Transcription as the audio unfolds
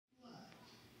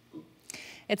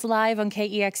It's live on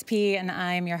KEXP, and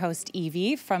I'm your host,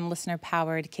 Evie, from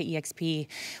listener-powered KEXP.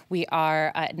 We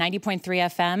are at 90.3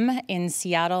 FM in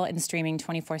Seattle and streaming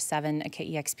 24/7 at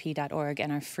KEXP.org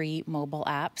and our free mobile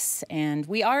apps. And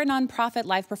we are a nonprofit.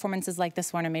 Live performances like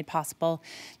this one are made possible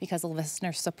because of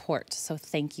listener support. So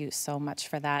thank you so much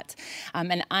for that.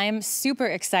 And I'm super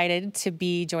excited to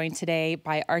be joined today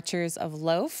by Archers of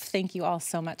Loaf. Thank you all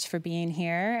so much for being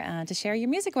here to share your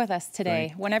music with us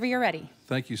today, whenever you're ready.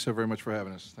 Thank you so very much for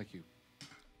having us. Thank you.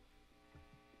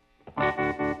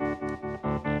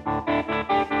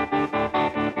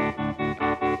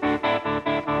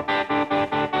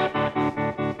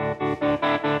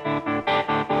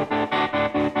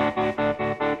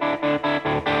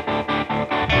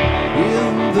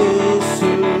 In the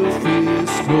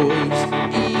surface noise,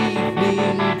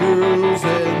 evening girls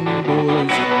and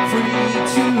boys, free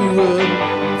to run,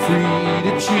 free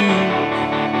to choose.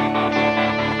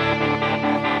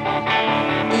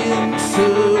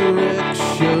 Insurrection,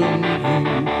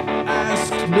 you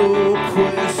ask no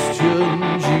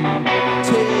questions, you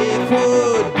take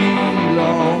what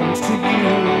belongs to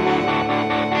you.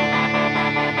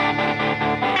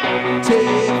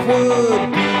 Take what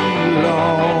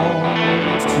belongs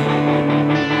to you.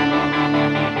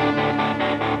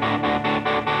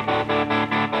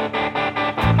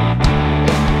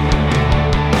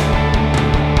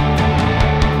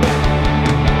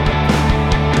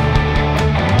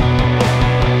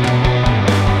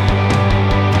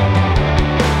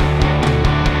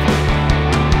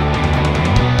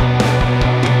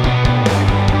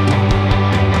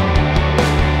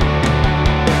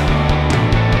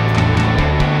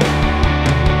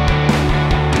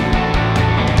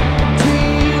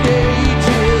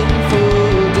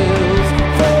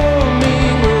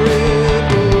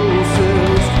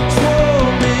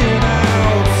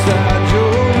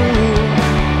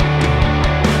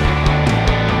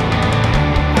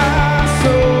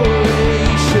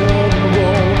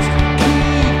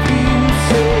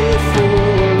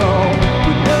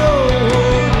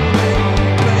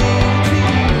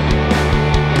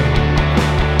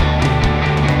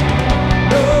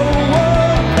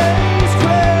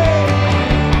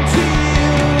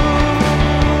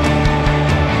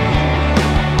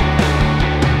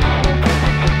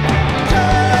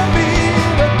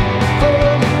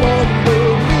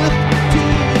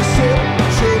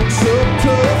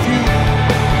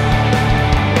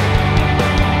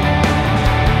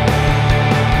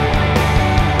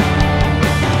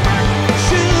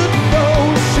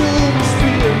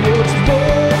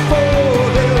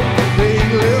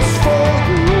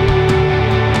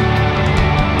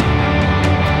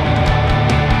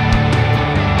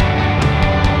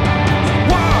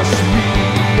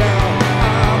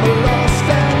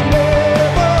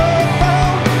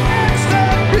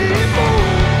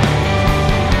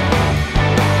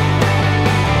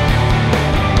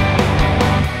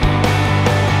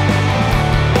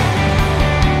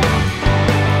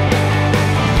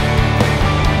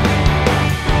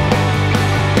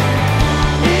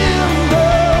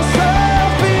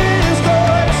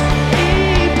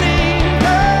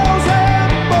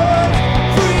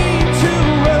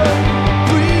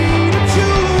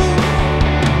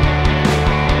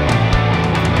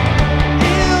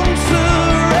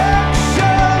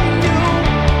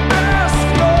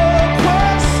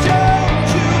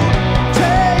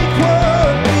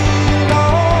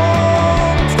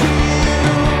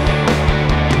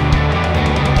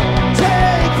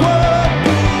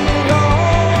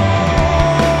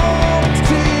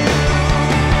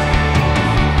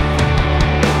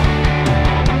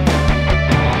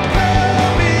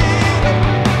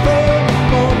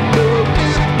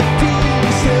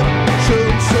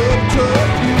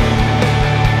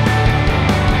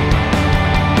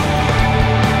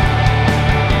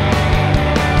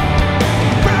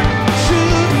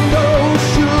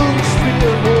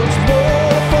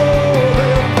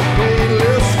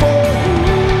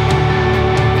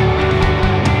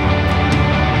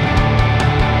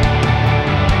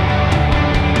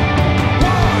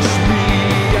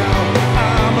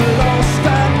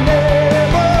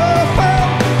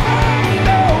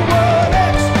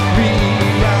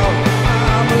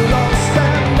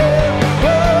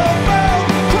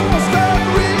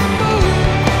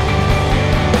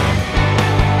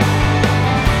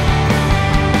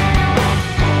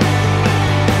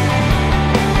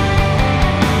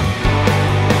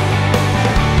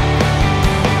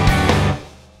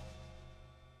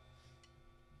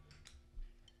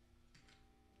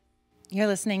 You're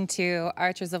listening to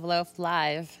Archers of Loaf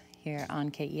live here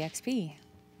on KEXP.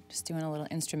 Just doing a little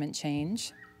instrument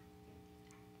change.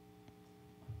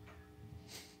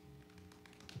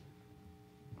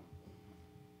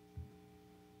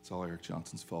 It's all Eric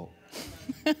Johnson's fault.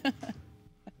 It's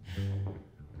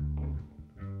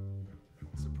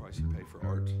the price you pay for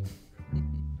art.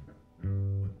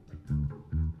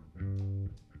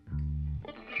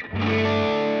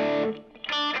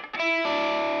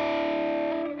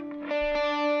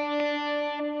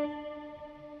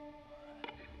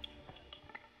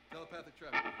 Telepathic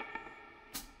Traffic.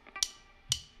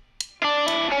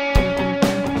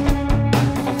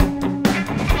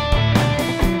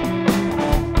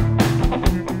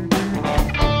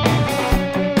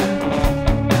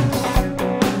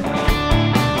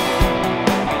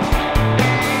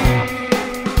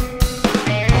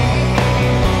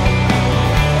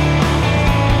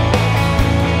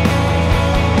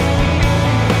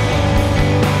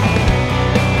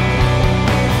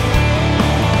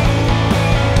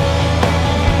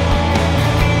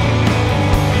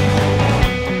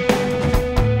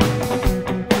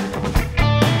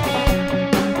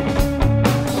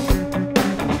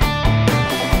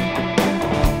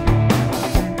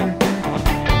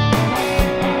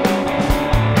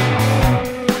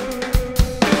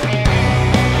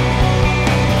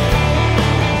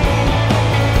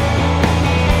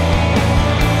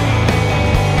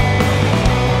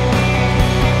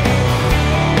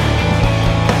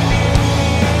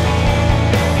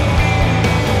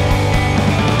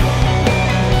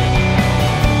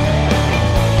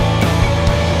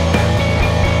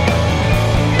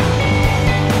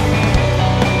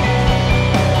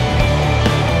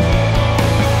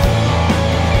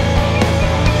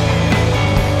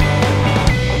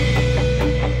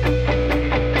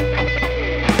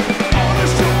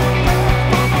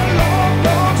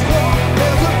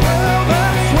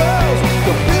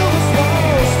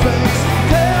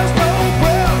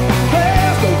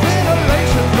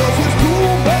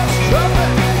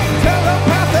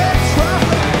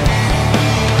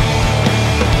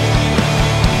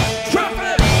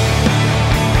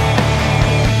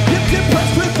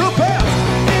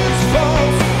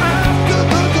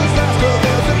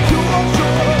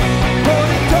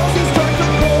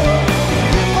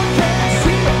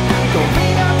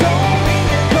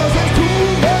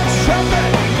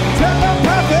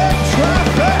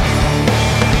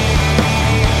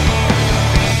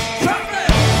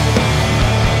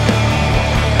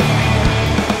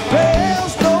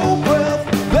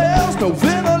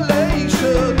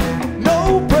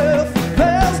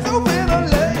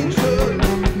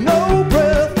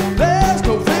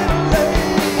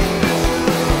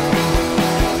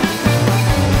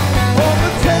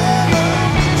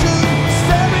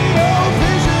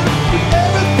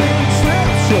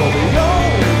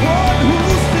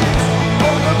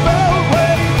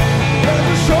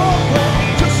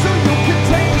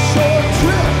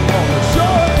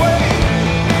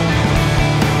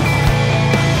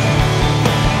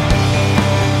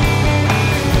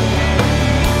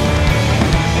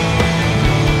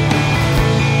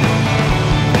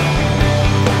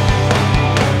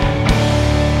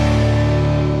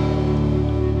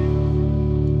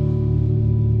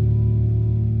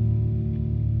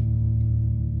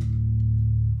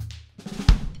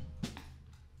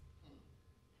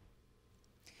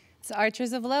 It's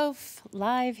Archers of Loaf,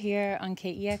 live here on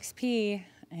KEXP,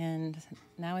 and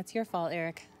now it's your fault,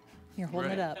 Eric. You're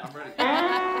holding it up. I'm ready.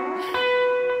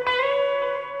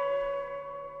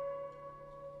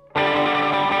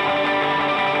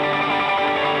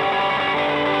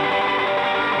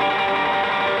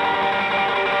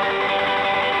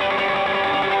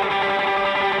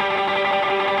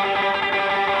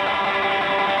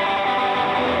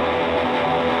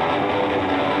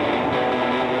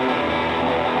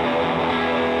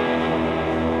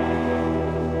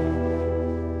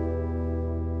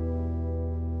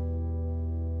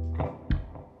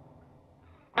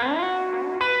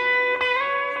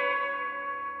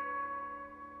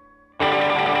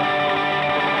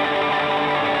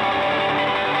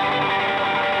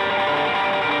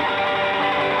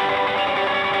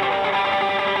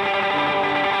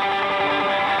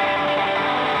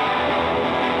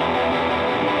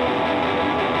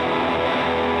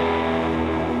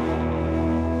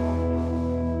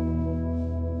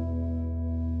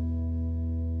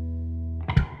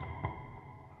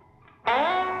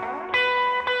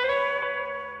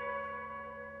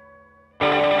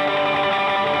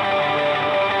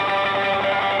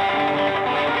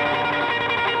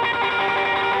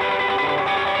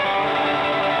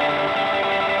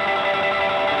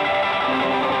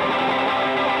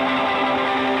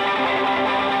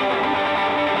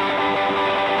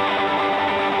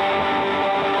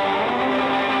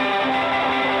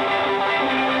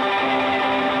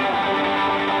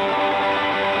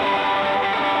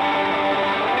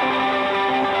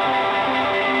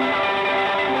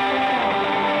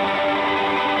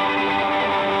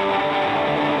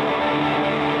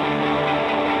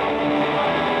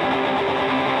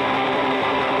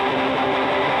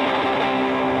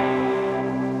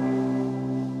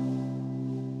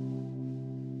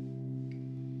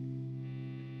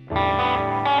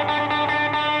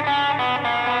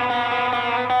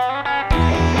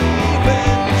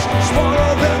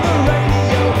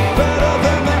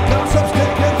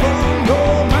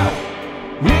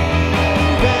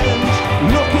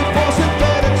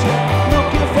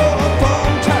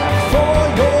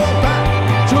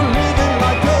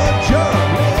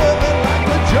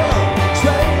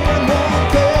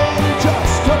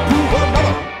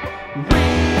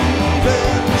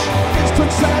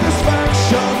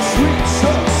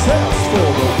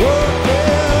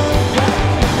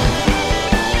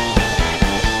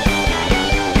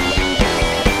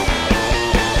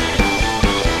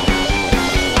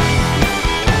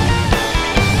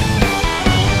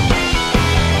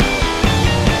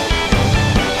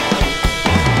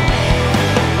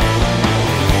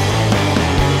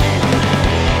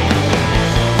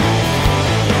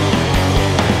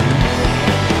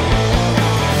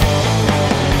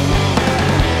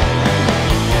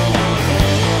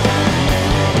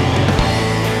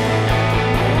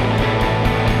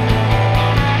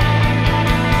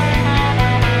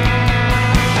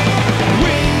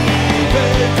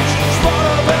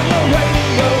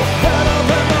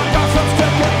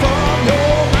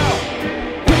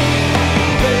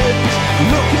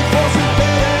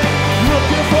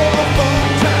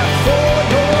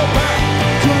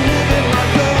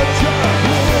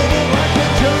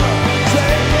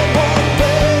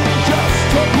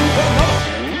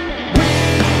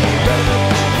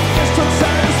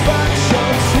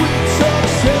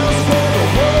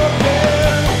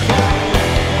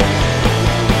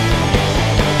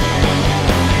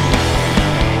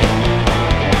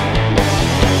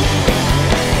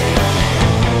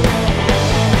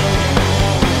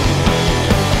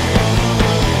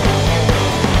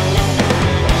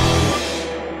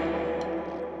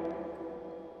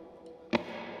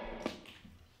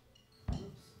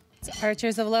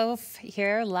 Archers of Loaf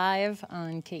here live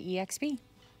on KEXP.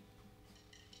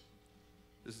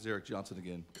 This is Eric Johnson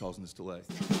again, causing this delay.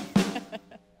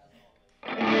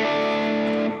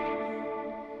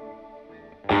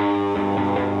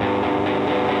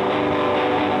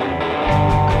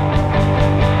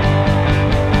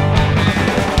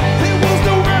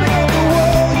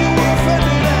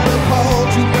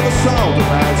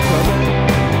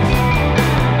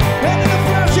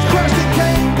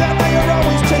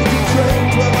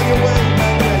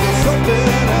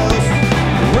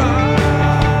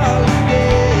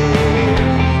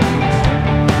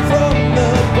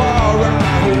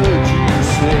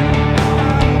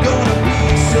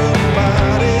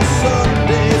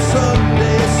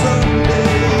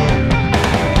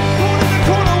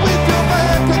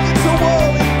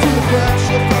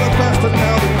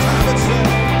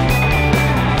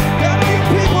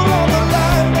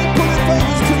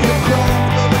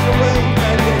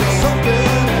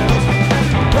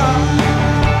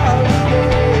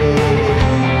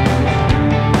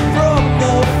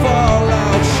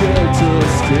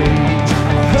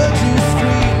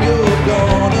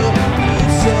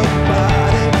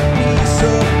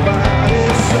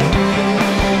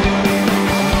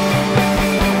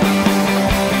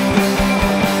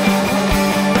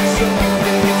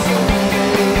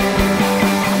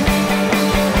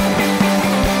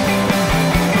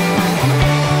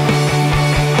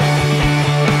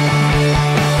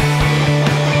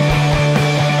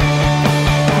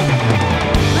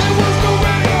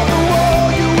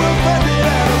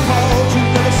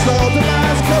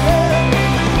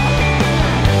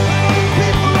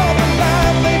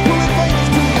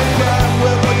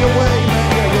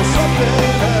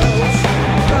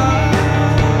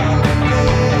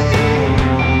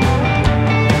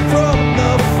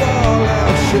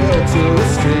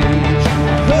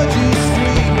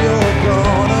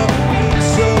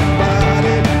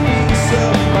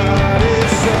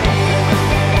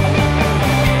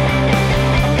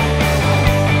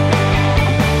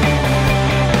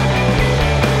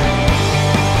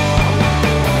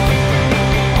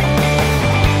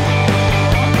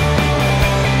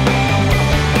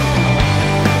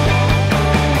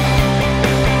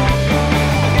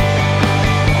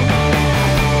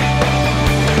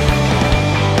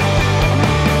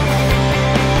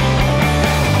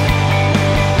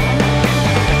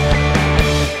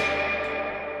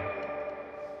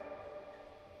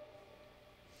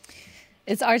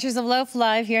 It's Archers of Loaf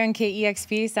live here on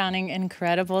KEXP, sounding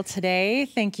incredible today.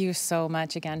 Thank you so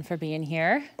much again for being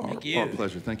here. Our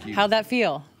pleasure. Thank you. How'd that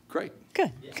feel? Great.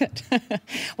 Good, good.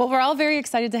 Well, we're all very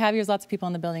excited to have you. There's lots of people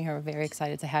in the building who are very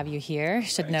excited to have you here.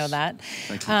 Should know that.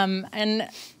 Thank you. And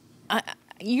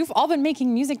you've all been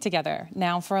making music together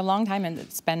now for a long time, and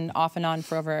it's been off and on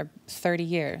for over 30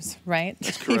 years, right?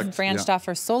 That's correct. You've branched off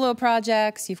for solo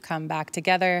projects, you've come back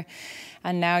together,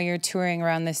 and now you're touring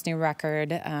around this new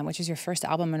record, which is your first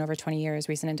album in over 20 years,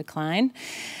 Recent in Decline.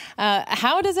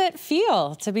 How does it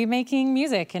feel to be making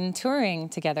music and touring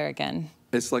together again?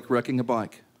 It's like wrecking a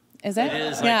bike. Is it? It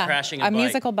is like crashing a bike. A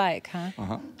musical bike, huh?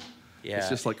 Uh-huh. Yeah. It's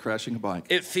just like crashing a bike.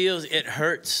 It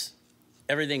hurts.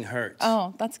 Everything hurts.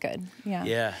 Oh, that's good. Yeah.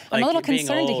 Yeah. I'm a little being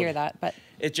concerned to old. hear that, but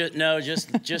It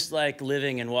just like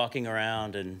living and walking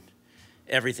around, and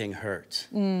everything hurts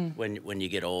when you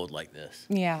get old like this.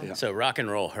 yeah. So rock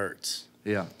and roll hurts.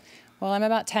 Yeah. Well, I'm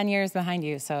about 10 years behind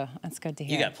you, so that's good to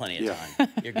hear. You got plenty of time.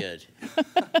 You're good.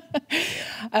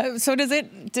 So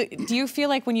do you feel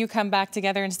like when you come back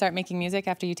together and start making music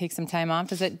after you take some time off,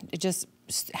 does it just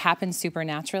happen super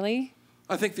naturally?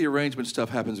 I think the arrangement stuff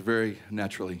happens very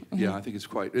naturally. Mm-hmm. Yeah, I think it's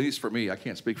quite, at least for me, I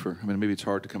can't speak for, I mean, maybe it's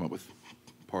hard to come up with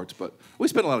parts, but we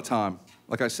spend a lot of time.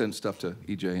 Like I send stuff to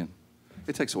EJ, and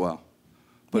it takes a while.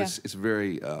 But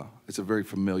Yeah. it's a very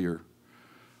familiar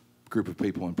group of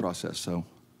people and process, so.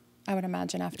 I would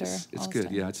imagine after It's all this good,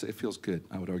 time. yeah, it feels good,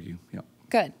 I would argue, yeah.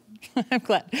 Good. I'm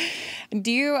glad.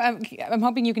 Do you? I'm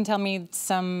hoping you can tell me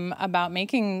some about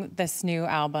making this new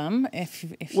album, if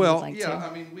you would like to.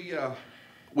 I mean,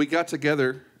 we got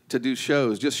together to do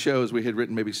shows, just shows. We had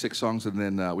written maybe 6 songs, and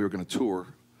then we were going to tour,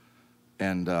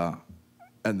 and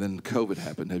then COVID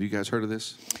happened. Have you guys heard of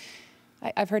this?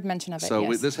 I've heard mention of it. So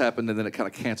yes. this happened, and then it kind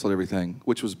of canceled everything,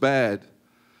 which was bad.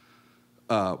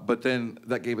 But then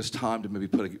that gave us time to maybe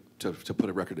put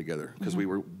a record together, because we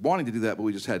were wanting to do that, but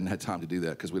we just hadn't had time to do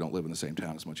that because we don't live in the same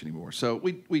town as much anymore. So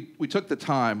we took the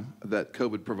time that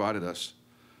COVID provided us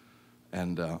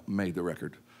and made the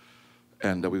record.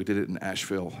 And we did it in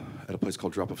Asheville at a place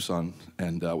called Drop of Sun,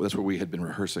 and that's where we had been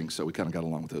rehearsing. So we kind of got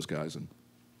along with those guys,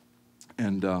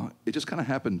 and it just kind of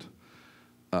happened.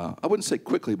 I wouldn't say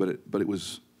quickly, but it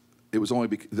was it was only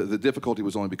the difficulty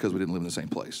was only because we didn't live in the same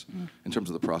place. In terms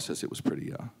of the process, it was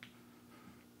pretty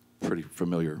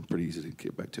familiar, pretty easy to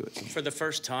get back to it. So. For the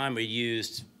first time, we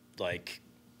used like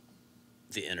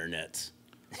the internet.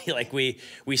 Like we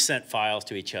sent files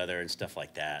to each other and stuff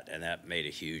like that, and that made a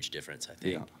huge difference, I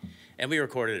think. Yeah. And we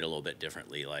recorded it a little bit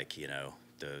differently, like, you know,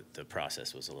 the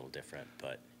process was a little different,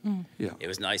 but it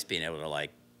was nice being able to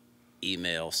like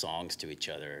email songs to each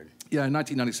other. Yeah, in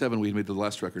 1997 we had made the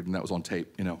last record, and that was on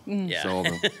tape, you know. Yeah. So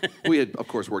we had, of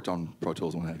course, worked on Pro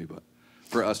Tools and what have you, but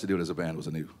for us to do it as a band was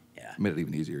made it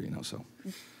even easier, you know. So.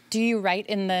 Do you write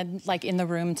in the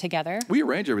room together? We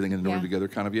arrange everything in the room together,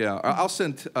 kind of. Yeah,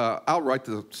 I'll write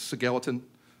the skeleton,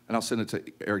 and I'll send it to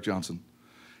Eric Johnson,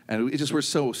 and we're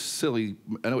so silly.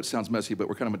 I know it sounds messy, but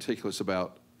we're kind of meticulous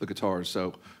about the guitars,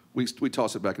 so we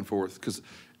toss it back and forth. Because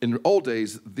in the old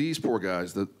days, these poor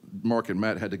guys, Mark and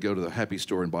Matt, had to go to the Happy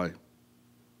Store and buy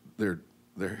their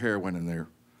heroin and their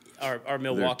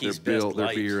Milwaukee's their best their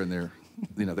light. beer and their,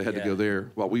 you know, they had to go there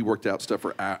while we worked out stuff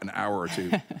for an hour or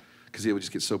two. Because he would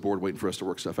just get so bored waiting for us to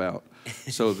work stuff out.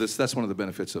 So that's one of the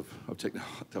benefits of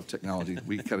technology.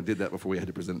 We kind of did that before we had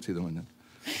to present it to them. And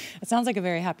It sounds like a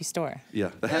very happy store.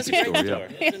 yeah, the That's Happy a great Store.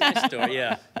 store. It's a nice store,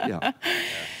 yeah.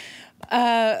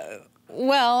 Yeah.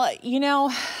 Well, you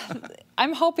know,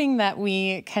 I'm hoping that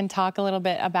we can talk a little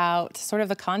bit about sort of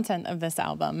the content of this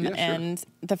album and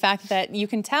the fact that you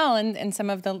can tell in some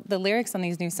of the lyrics on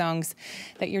these new songs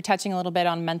that you're touching a little bit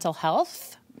on mental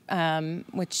health,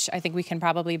 which I think we can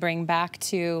probably bring back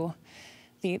to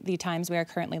the times we are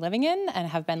currently living in and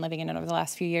have been living in over the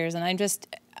last few years. And I'm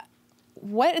just,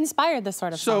 what inspired this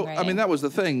sort of songwriting? I mean, that was the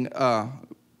thing.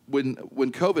 When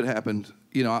COVID happened,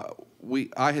 you know,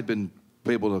 I had been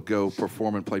able to go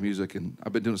perform and play music, and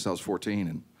I've been doing this since I was 14,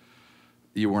 and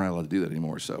you weren't allowed to do that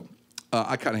anymore. So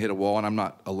I kind of hit a wall, and I'm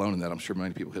not alone in that. I'm sure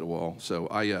many people hit a wall. So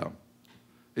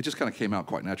it just kind of came out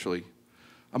quite naturally.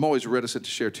 I'm always reticent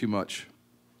to share too much.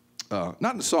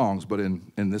 Not in the songs, but in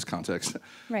this context.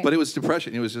 Right. But it was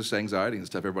depression. It was just anxiety and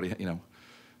stuff. Everybody, you know,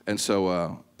 and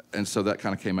so that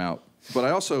kind of came out. But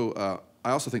I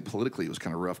also think politically it was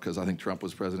kind of rough because I think Trump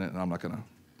was president, and I'm not going to,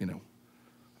 you know,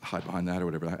 hide behind that or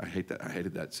whatever. I hate that. I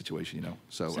hated that situation, you know.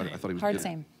 So I thought he was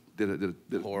did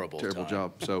a Horrible terrible time.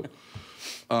 job. So,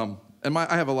 and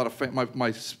I have a lot of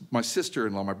my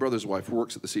sister-in-law, my brother's wife,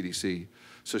 works at the CDC,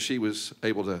 so she was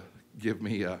able to give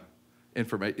me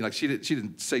information. Like she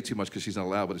didn't say too much because she's not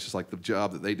allowed, but it's just like the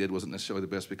job that they did wasn't necessarily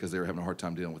the best because they were having a hard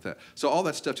time dealing with that. So all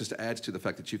that stuff just adds to the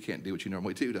fact that you can't do what you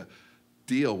normally do to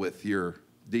deal with your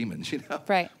demons, you know.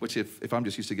 Right. Which if I'm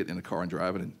just used to getting in a car and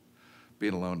driving and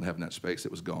being alone and having that space,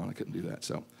 it was gone. I couldn't do that.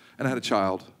 So, and I had a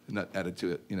child, and that added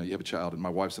to it. You know, you have a child, and my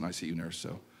wife's an ICU nurse,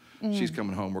 so she's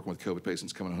coming home working with COVID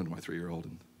patients, coming home to my 3-year-old,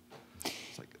 and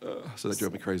it's like, so that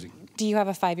drove me crazy. Do you have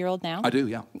a 5-year-old now? I do,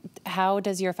 yeah. How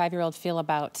does your 5-year-old feel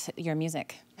about your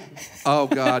music? Oh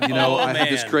God, you know, Oh, I had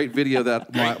this man. great video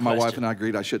that my wife question. and I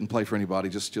agreed I shouldn't play for anybody,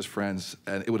 just friends,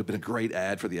 and it would have been a great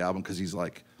ad for the album because he's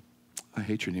like, I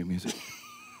hate your new music.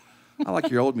 I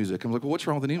like your old music. I'm like, well, what's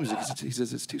wrong with the new music? He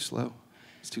says it's too slow.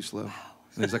 It's too slow. Wow.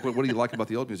 And he's like, what do you like about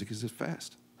the old music? He says,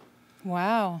 fast.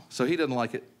 Wow. So he doesn't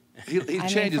like it. He I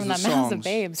changes mean, from the the songs. mouths of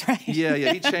babes, right? Yeah,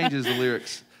 he changes the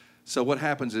lyrics. So what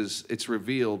happens is it's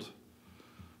revealed,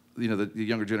 you know, the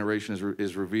younger generation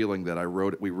is revealing that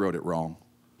we wrote it wrong.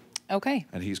 Okay.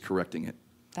 And he's correcting it.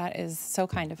 That is so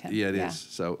kind of him. Yeah, it is.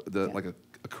 So like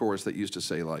a chorus that used to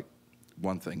say like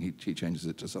one thing, he changes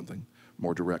it to something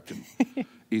more direct and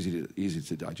easy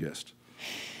to digest.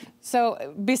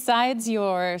 So besides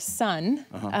your son,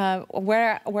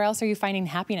 where else are you finding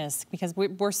happiness? Because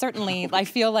we're certainly, I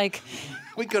feel like...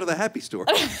 We go to the Happy Store.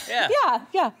 Yeah.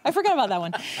 Yeah, I forgot about that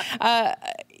one.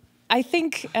 I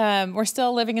think we're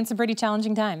still living in some pretty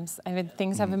challenging times. I mean,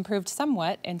 things have improved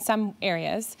somewhat in some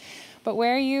areas. But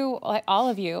where are you, like all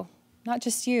of you, not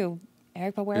just you,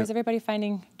 Eric, but where is everybody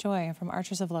finding joy from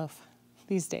Archers of Loaf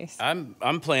these days?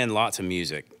 I'm playing lots of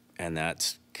music, and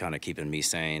that's kind of keeping me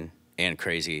sane and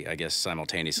crazy, I guess,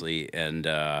 simultaneously. And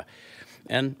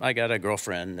I got a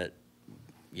girlfriend that,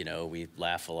 you know, we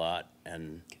laugh a lot,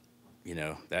 and, you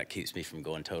know, that keeps me from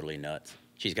going totally nuts.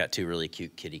 She's got 2 really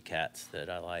cute kitty cats that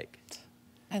I like.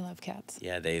 I love cats.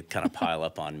 Yeah, they kind of pile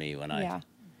up on me when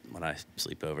I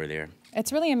sleep over there.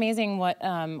 It's really amazing what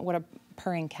a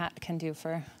purring cat can do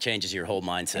for... Changes your whole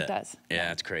mindset. It does.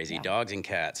 Yeah, it's crazy. Yeah. Dogs and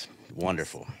cats,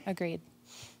 wonderful. Yes, agreed.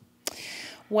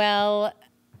 Well,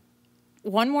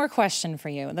 one more question for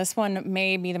you. This one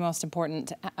may be the most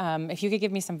important. If you could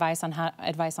give me some advice on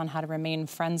how to remain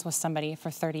friends with somebody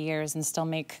for 30 years and still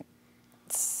make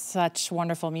such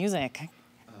wonderful music,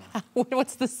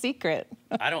 What's the secret?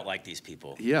 I don't like these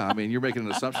people. Yeah, I mean, you're making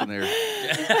an assumption there.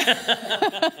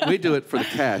 We do it for the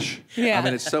cash. Yeah. I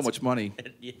mean, it's so much money.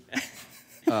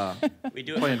 We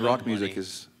do it Playing for rock money. music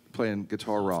playing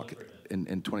guitar rock in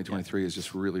 2023 is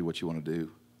just really what you want to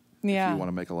do. Yeah. If you want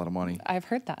to make a lot of money. I've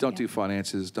heard that. Don't yeah. do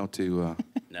finances. Don't do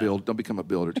No. build. Don't become a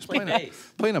builder. Just Play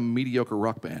bass. playing a mediocre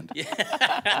rock band.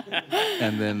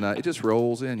 And then it just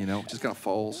rolls in, it just kind of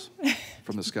falls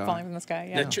from the sky. Falling from the sky,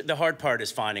 yeah. The hard part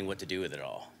is finding what to do with it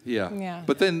all. Yeah. Yeah.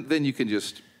 But then you can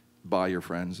just buy your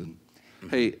friends and,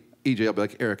 hey, EJ, I'll be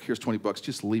like, Eric, here's $20.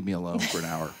 Just leave me alone for an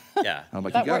hour. Yeah. I'm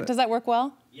like, That you got work, it. does that work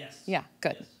well? Yes. Yeah,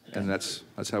 good. And that's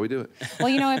how we do it. Well,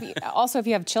 if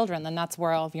you have children, then that's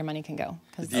where all of your money can go.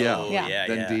 'Cause- Yeah. Oh, Yeah.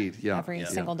 yeah. Indeed. Yeah. Every Yeah.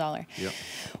 single dollar. Yep.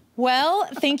 Well,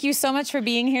 thank you so much for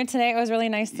being here today. It was really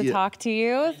nice to Yeah. talk to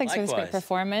you. Thanks for this great Likewise.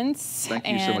 performance. Thank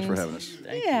you so much for And having us.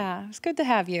 Yeah, it's good to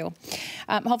have you.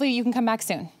 Hopefully you can come back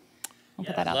soon. We'll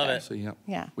put that out love there. it. So, yeah.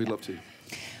 Yeah. We'd love to.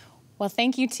 Well,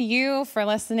 thank you to you for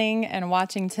listening and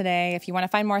watching today. If you want to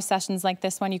find more sessions like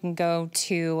this one, you can go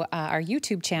to our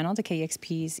YouTube channel, to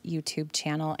KEXP's YouTube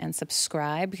channel, and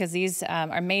subscribe, because these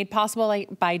are made possible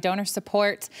by donor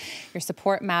support. Your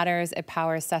support matters. It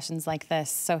powers sessions like this.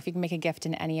 So if you can make a gift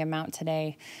in any amount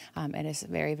today, it is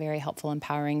very, very helpful in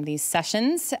powering these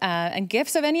sessions. And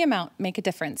gifts of any amount make a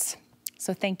difference.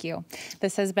 So thank you.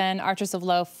 This has been Archers of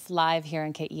Loaf live here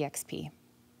on KEXP.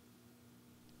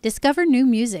 Discover new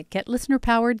music at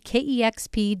listener-powered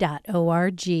KEXP.org.